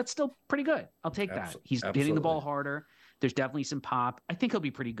base, but that's still pretty good. I'll take that. He's hitting the ball harder. There's definitely some pop. I think he'll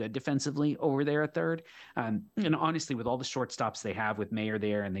be pretty good defensively over there at third. And honestly, with all the shortstops they have with Mayer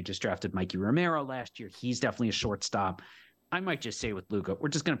there, and they just drafted Mikey Romero last year, he's definitely a shortstop. I might just say with Lugo, we're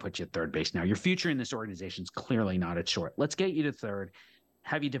just going to put you at third base now. Your future in this organization is clearly not at short. Let's get you to third.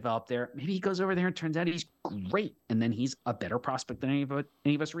 Have you develop there? Maybe he goes over there and turns out he's great, and then he's a better prospect than any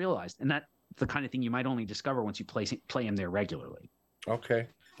of us realized. And that's the kind of thing you might only discover once you play him there regularly. Okay,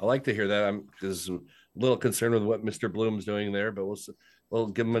 I like to hear that. I'm just a little concerned with what Mr. Bloom's doing there, but we'll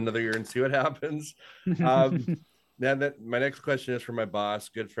give him another year and see what happens. Now that my next question is for my boss,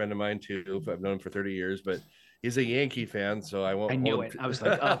 good friend of mine too. I've known him for 30 years, but he's a Yankee fan, so I won't. I knew it. I was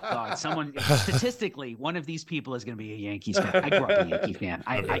like, oh God, statistically, one of these people is going to be a Yankees fan. I grew up a Yankee fan.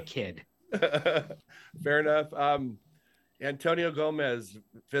 I kid. Fair enough. Antonio Gomez,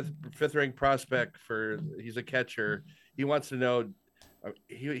 fifth ranked prospect he's a catcher. He wants to know,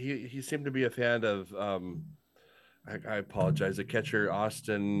 He seemed to be a fan of I apologize, the catcher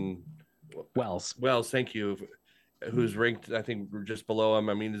Austin Wells. Thank you, who's ranked I think just below him.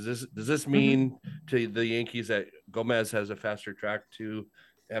 I mean, does this mean to the Yankees that Gomez has a faster track to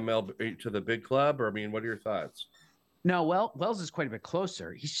to the big club? Or I mean, what are your thoughts? No, Wells is quite a bit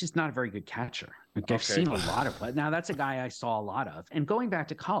closer. He's just not a very good catcher. Like, I've seen a lot of play. Now, that's a guy I saw a lot of. And going back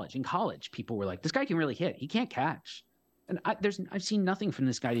to college, in college, people were like, this guy can really hit. He can't catch. And I've seen nothing from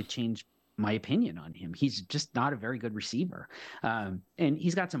this guy to change my opinion on him. He's just not a very good receiver. And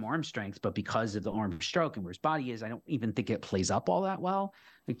he's got some arm strength, but because of the arm stroke and where his body is, I don't even think it plays up all that well.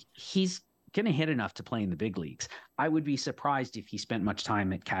 Like, he's going to hit enough to play in the big leagues. I would be surprised if he spent much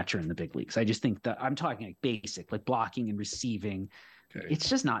time at catcher in the big leagues. I just think that I'm talking like basic, like blocking and receiving. Okay. It's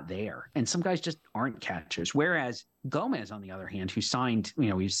just not there. And some guys just aren't catchers. Whereas Gomez, on the other hand, who signed,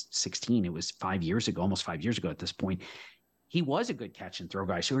 he was 16. It was 5 years ago, almost 5 years ago at this point. He was a good catch and throw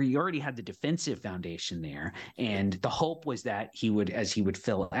guy. So he already had the defensive foundation there. And the hope was that he would, as he would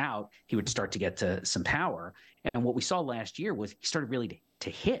fill out, he would start to get to some power. And what we saw last year was he started really to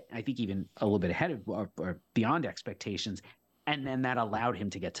hit, I think even a little bit ahead of or beyond expectations. And then that allowed him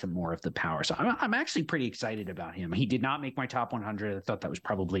to get to more of the power. So I'm actually pretty excited about him. He did not make my top 100. I thought that was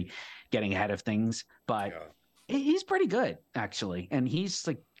probably getting ahead of things, but he's pretty good, actually. And he's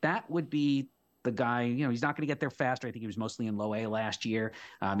like, that would be the guy, he's not going to get there faster. I think he was mostly in low A last year,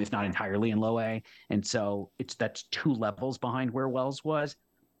 if not entirely in low A. And so that's 2 levels behind where Wells was.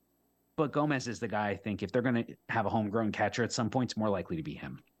 But Gomez is the guy, I think, if they're going to have a homegrown catcher at some point, it's more likely to be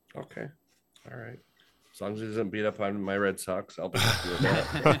him. Okay. All right. As long as he doesn't beat up on my Red Sox, I'll be happy with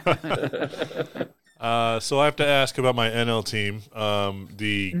that. So I have to ask about my NL team,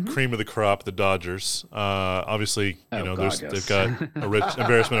 the cream of the crop, the Dodgers. Obviously, they've got a rich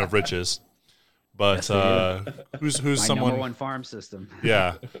embarrassment of riches. But who's my someone? Number one farm system.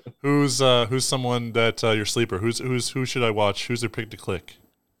 Yeah, who's someone that your sleeper? Who should I watch? Who's their pick to click?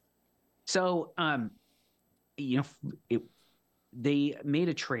 So, they made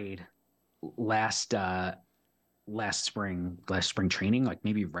a trade last spring training, like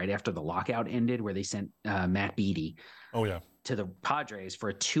maybe right after the lockout ended, where they sent Matt Beattie. Oh yeah. To the Padres for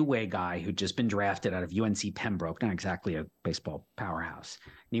a 2-way guy who'd just been drafted out of UNC Pembroke, not exactly a baseball powerhouse,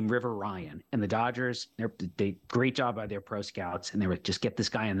 named River Ryan. And the Dodgers, they great job by their pro scouts, and they were just get this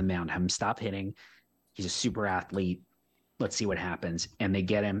guy on the mound, have him stop hitting. He's a super athlete. Let's see what happens. And they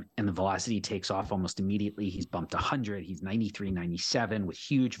get him, and the velocity takes off almost immediately. He's bumped 100. He's 93, 97 with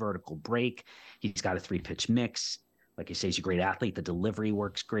huge vertical break. He's got a 3-pitch mix. Like I say, he's a great athlete. The delivery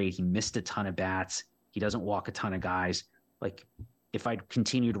works great. He missed a ton of bats. He doesn't walk a ton of guys. Like, if I'd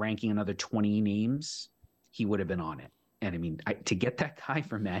continued ranking another 20 names, he would have been on it. And I mean, to get that guy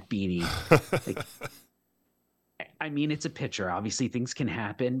from Matt Beattie, it's a pitcher. Obviously, things can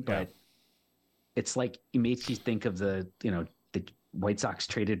happen, but it's like it makes you think of the White Sox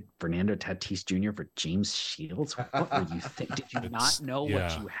traded Fernando Tatis Jr. for James Shields. What were you thinking? Did you not know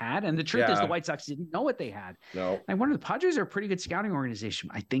what you had? And the truth is the White Sox didn't know what they had. No. And one of the Padres are a pretty good scouting organization.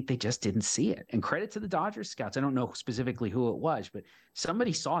 I think they just didn't see it. And credit to the Dodgers scouts. I don't know specifically who it was, but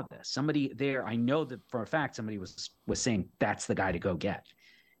somebody saw this. Somebody there, I know that for a fact, somebody was saying that's the guy to go get.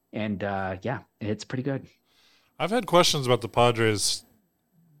 And it's pretty good. I've had questions about the Padres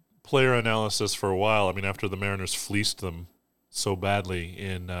player analysis for a while. I mean, after the Mariners fleeced them so badly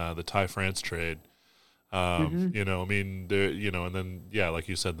in the Ty France trade, and then like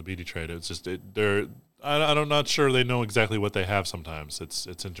you said, the Beattie trade. It's just I'm not sure they know exactly what they have. Sometimes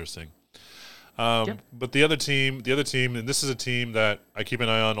it's interesting. But the other team, and this is a team that I keep an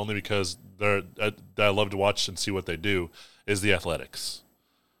eye on only because that I love to watch and see what they do, is the Athletics.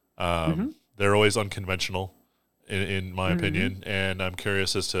 They're always unconventional, in my opinion, and I'm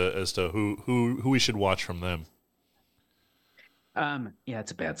curious as to who we should watch from them.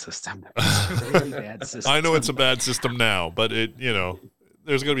 It's a bad system. It's a really bad system. I know it's a bad system now, but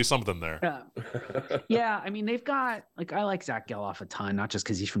there's going to be something there. I mean, they've got, I like Zach Geloff a ton, not just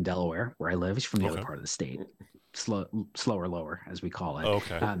because he's from Delaware, where I live. He's from the other part of the state. Slower, lower, as we call it.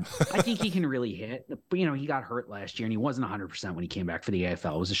 Okay. I think he can really hit. But, he got hurt last year, and he wasn't 100% when he came back for the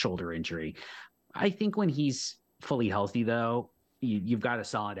AFL. It was a shoulder injury. I think when he's fully healthy, though, you've got a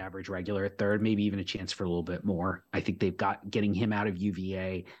solid average regular at third, maybe even a chance for a little bit more. I think they've got getting him out of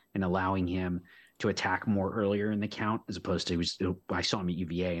UVA and allowing him to attack more earlier in the count, as opposed to I saw him at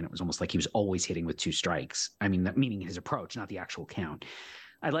UVA and it was almost like he was always hitting with 2 strikes. I mean, that meaning his approach, not the actual count.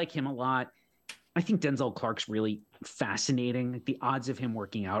 I like him a lot. I think Denzel Clark's really fascinating. The odds of him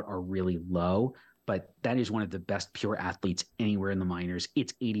working out are really low, but that is one of the best pure athletes anywhere in the minors.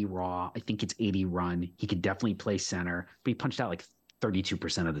 It's 80 raw. I think it's 80 run. He could definitely play center, but he punched out like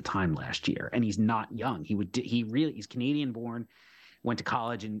 32% of the time last year, and he's not young. He's Canadian born, went to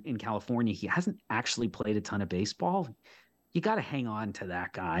college in California. He hasn't actually played a ton of baseball. You got to hang on to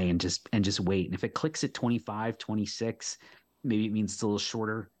that guy and just wait. And if it clicks at 25, 26, maybe it means it's a little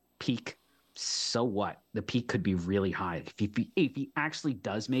shorter peak. So what? The peak could be really high. If he actually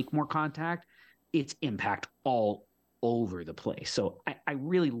does make more contact, it's impact all over the place. So I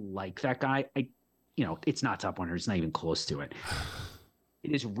really like that guy. It's not top 100. It's not even close to it.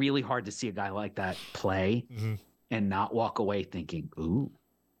 It is really hard to see a guy like that play and not walk away thinking, ooh,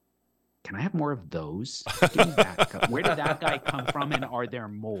 can I have more of those? Give me that. Where did that guy come from, and are there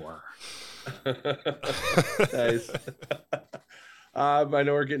more? Nice. I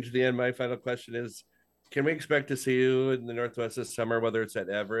know we're getting to the end. My final question is, can we expect to see you in the Northwest this summer, whether it's at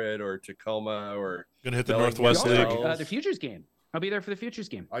Everett or Tacoma or gonna hit the Northwest League? The Futures game. I'll be there for the Futures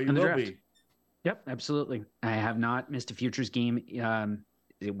game. Oh, you will be. Yep, absolutely. I have not missed a Futures game,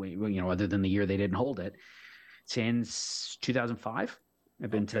 other than the year they didn't hold it, since 2005. I've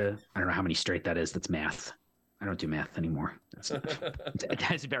been to, I don't know how many straight that is. That's math. I don't do math anymore.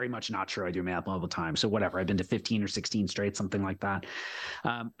 That's very much not true. I do math all the time. So whatever. I've been to 15 or 16 straight, something like that.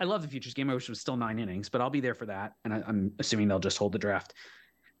 I love the Futures game. I wish it was still 9 innings, but I'll be there for that. And I'm assuming they'll just hold the draft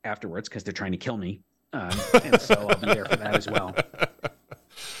afterwards because they're trying to kill me. And so I'll be there for that as well.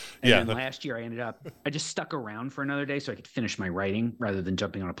 And then last year I just stuck around for another day so I could finish my writing rather than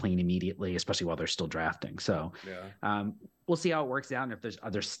jumping on a plane immediately, especially while they're still drafting. So we'll see how it works out and if there's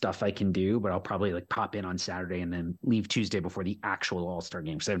other stuff I can do, but I'll probably pop in on Saturday and then leave Tuesday before the actual All-Star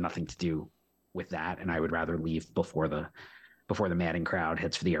game because I have nothing to do with that. And I would rather leave before the Madden crowd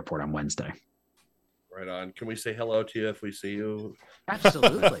heads for the airport on Wednesday. Right on. Can we say hello to you if we see you?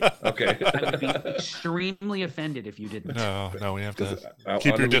 Absolutely. Okay. I would be extremely offended if you didn't. No, we have to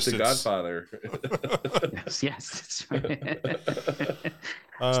keep your distance. The Godfather. Yes. It's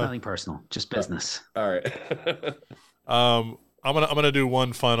nothing personal, just business. All right. I'm gonna do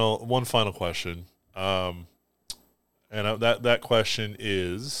one final question. And that question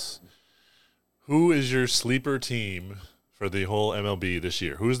is, who is your sleeper team for the whole MLB this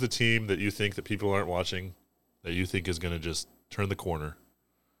year? Who's the team that you think that people aren't watching that you think is going to just turn the corner?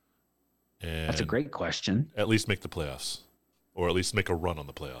 And that's a great question. At least make the playoffs, or at least make a run on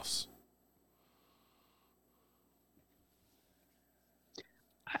the playoffs.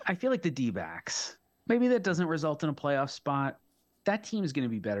 I feel like the D-backs. Maybe that doesn't result in a playoff spot. That team is going to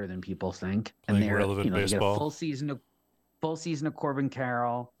be better than people think. Playing relevant baseball. They get a full season of Corbin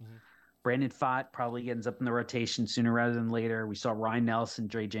Carroll. Mm-hmm. Brandon Pfaadt probably ends up in the rotation sooner rather than later. We saw Ryan Nelson,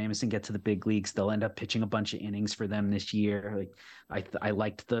 Dre Jameson get to the big leagues. They'll end up pitching a bunch of innings for them this year. I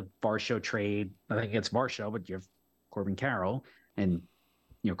liked the Varsho trade. I think it's Varsho, but you have Corbin Carroll and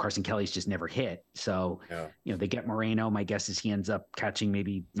Carson Kelly's just never hit. So they get Moreno. My guess is he ends up catching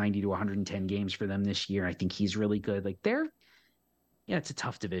maybe 90 to 110 games for them this year. I think he's really good. It's a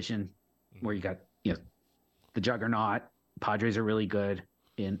tough division where you got the juggernaut. Padres are really good.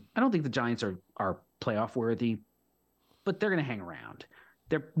 And I don't think the Giants are playoff worthy, but they're going to hang around.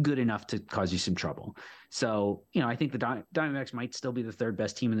 They're good enough to cause you some trouble. So, I think the Diamondbacks might still be the third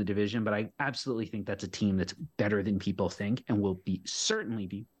best team in the division, but I absolutely think that's a team that's better than people think and will certainly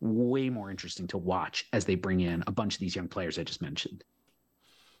be way more interesting to watch as they bring in a bunch of these young players I just mentioned.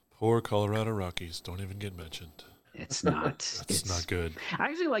 Poor Colorado Rockies don't even get mentioned. It's not. it's not good. I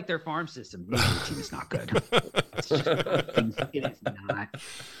actually like their farm system. The team is not good. It is not.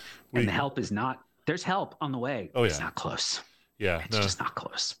 And the help is not. There's help on the way. Oh, yeah. It's not close. Yeah. It's just not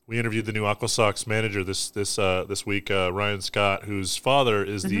close. We interviewed the new Aqua Sox manager this week, Ryan Scott, whose father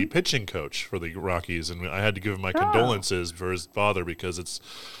is the pitching coach for the Rockies. And I had to give him my condolences for his father because it's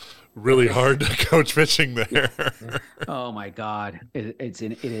really hard to coach pitching there. Oh my God. It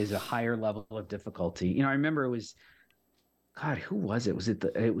is a higher level of difficulty. I remember it was, God, who was it? Was it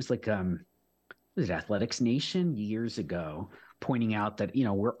Athletics Nation years ago pointing out that,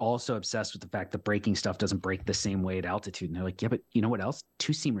 we're also obsessed with the fact that breaking stuff doesn't break the same way at altitude. And they're like, yeah, but you know what else?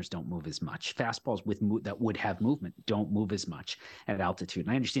 Two-seamers don't move as much. Fastballs that would have movement don't move as much at altitude.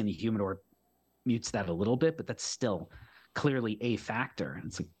 And I understand the humidor mutes that a little bit, but that's still clearly a factor. And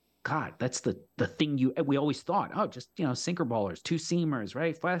it's like, God, that's the thing we always thought, just, sinker ballers, two seamers,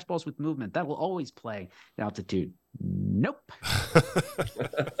 right? Fastballs with movement, that will always play at altitude. Nope.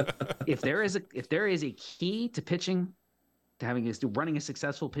 If there is a key to pitching, to running a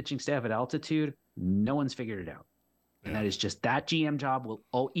successful pitching staff at altitude, no one's figured it out. Yeah. And that is just that GM job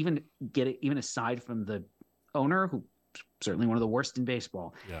will even aside from the owner, who certainly one of the worst in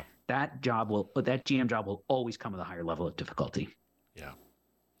baseball. Yeah. That GM job will always come with a higher level of difficulty. Yeah.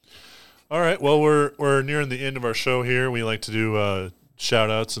 All right. Well, we're nearing the end of our show here. We like to do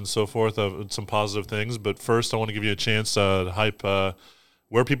shout outs and so forth of some positive things. But first, I want to give you a chance to hype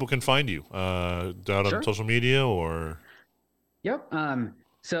where people can find you out on social media or. Yep.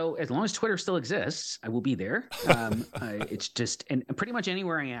 So as long as Twitter still exists, I will be there. It's just, and pretty much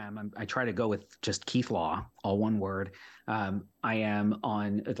anywhere I am, I try to go with just Keith Law, all one word. I am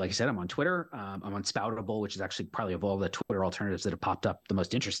on, like I said, I'm on Twitter. I'm on Spoutable, which is actually probably of all the Twitter alternatives that have popped up, the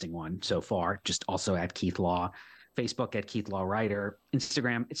most interesting one so far, just also at Keith Law. Facebook at Keith Law Writer.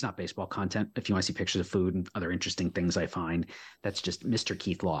 Instagram, it's not baseball content. If you want to see pictures of food and other interesting things I find, that's just Mr.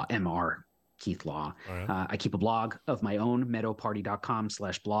 Keith Law, MR Keith Law. Right. I keep a blog of my own,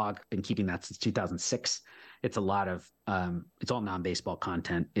 meadowparty.com/blog. Been keeping that since 2006. It's a lot of, it's all non-baseball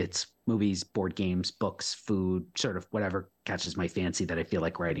content. It's movies, board games, books, food, sort of whatever catches my fancy that I feel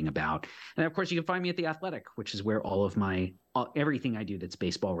like writing about. And of course, you can find me at The Athletic, which is where all of my, everything I do that's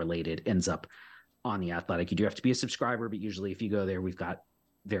baseball related ends up on The Athletic. You do have to be a subscriber, but usually if you go there, we've got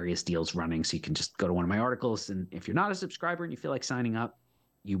various deals running. So you can just go to one of my articles. And if you're not a subscriber and you feel like signing up,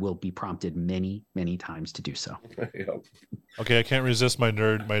 you will be prompted many, many times to do so. Yep. Okay, I can't resist my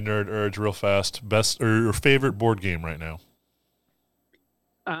nerd urge real fast. Best or your favorite board game right now?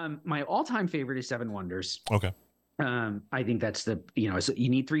 My all-time favorite is Seven Wonders. Okay. I think that's so you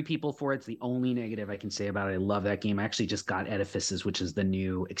need 3 people for it. It's the only negative I can say about it. I love that game. I actually just got Edifices, which is the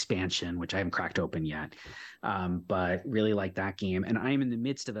new expansion, which I haven't cracked open yet. But really like that game. And I'm in the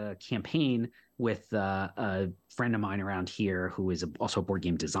midst of a campaign with a friend of mine around here who is also a board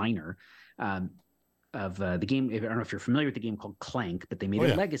game designer of the game. I don't know if you're familiar with the game called Clank, but they made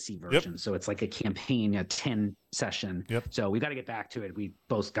a legacy version. Yep. So it's like a campaign, a 10 session. Yep. So we got to get back to it. We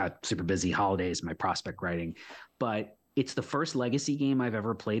both got super busy holidays, my prospect writing, but it's the first legacy game I've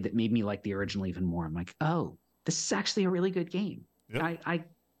ever played that made me like the original even more. I'm like, oh, this is actually a really good game. Yep. I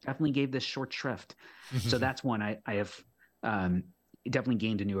definitely gave this short shrift. So that's one I have definitely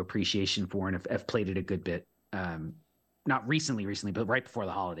gained a new appreciation for and have played it a good bit. Not recently, but right before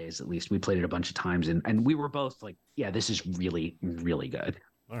the holidays, at least we played it a bunch of times and we were both like, yeah, this is really, really good.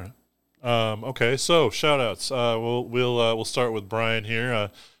 All right. Okay. So shout outs. We'll start with Brian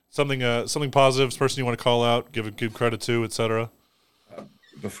here. Something positive, person you want to call out, give credit to, etc.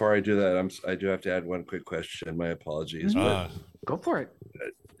 Before I do that, I do have to add one quick question. My apologies. But go for it.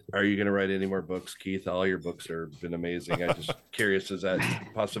 Are you going to write any more books, Keith? All your books have been amazing. I'm just curious, is that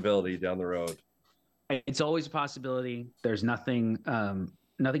a possibility down the road? It's always a possibility. There's nothing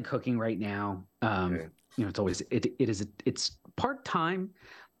cooking right now. Okay. It's always it's part-time,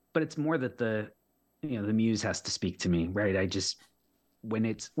 but it's more that the muse has to speak to me, right? When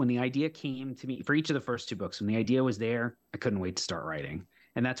the idea came to me for each of the first 2 books, when the idea was there, I couldn't wait to start writing.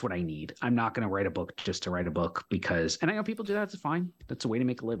 And that's what I need. I'm not going to write a book just to write a book and I know people do that. It's fine. That's a way to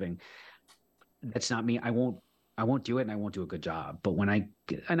make a living. That's not me. I won't do it and I won't do a good job. But when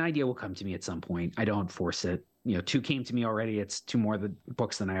an idea will come to me at some point, I don't force it. 2 came to me already. It's 2 more the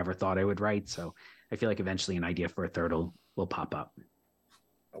books than I ever thought I would write. So I feel like eventually an idea for a third will pop up.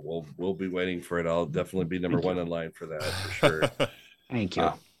 We'll be waiting for it. I'll definitely be number 1 in line for that for sure. Thank you.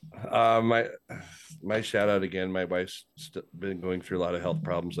 My shout out again. My wife's been going through a lot of health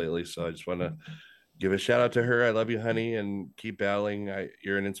problems lately, so I just want to give a shout out to her. I love you, honey, and keep battling.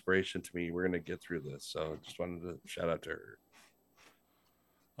 You're an inspiration to me. We're gonna get through this. So just wanted to shout out to her.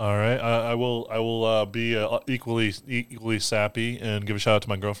 All right, I will be equally sappy and give a shout out to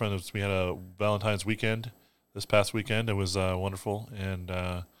my girlfriend. We had a Valentine's weekend this past weekend. It was wonderful, and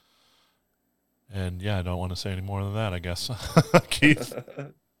yeah, I don't want to say any more than that, I guess. Keith.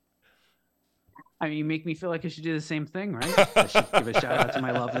 I mean, you make me feel like I should do the same thing, right? I should give a shout out to my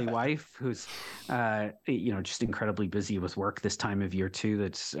lovely wife, who's, just incredibly busy with work this time of year too.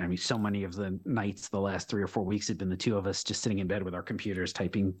 So many of the nights, the last 3 or 4 weeks, have been the 2 of us just sitting in bed with our computers,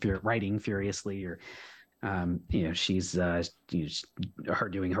 writing furiously, or, she's her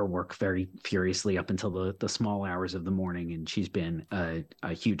doing her work very furiously up until the small hours of the morning, and she's been a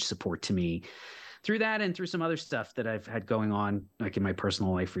huge support to me through that and through some other stuff that I've had going on, like in my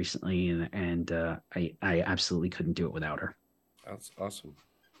personal life recently, and I absolutely couldn't do it without her. That's awesome.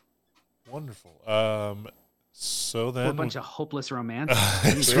 Wonderful. So then we're a bunch of hopeless romantics.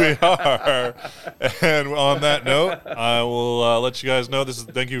 Yes, we are. And on that note, I will let you guys know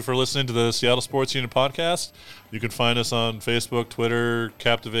thank you for listening to the Seattle Sports Unit podcast. You can find us on Facebook, Twitter,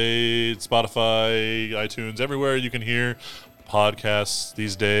 Captivate, Spotify, iTunes, everywhere you can hear podcasts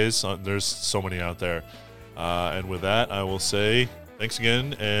these days. There's so many out there. And with that, I will say thanks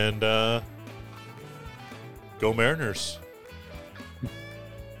again, and go Mariners.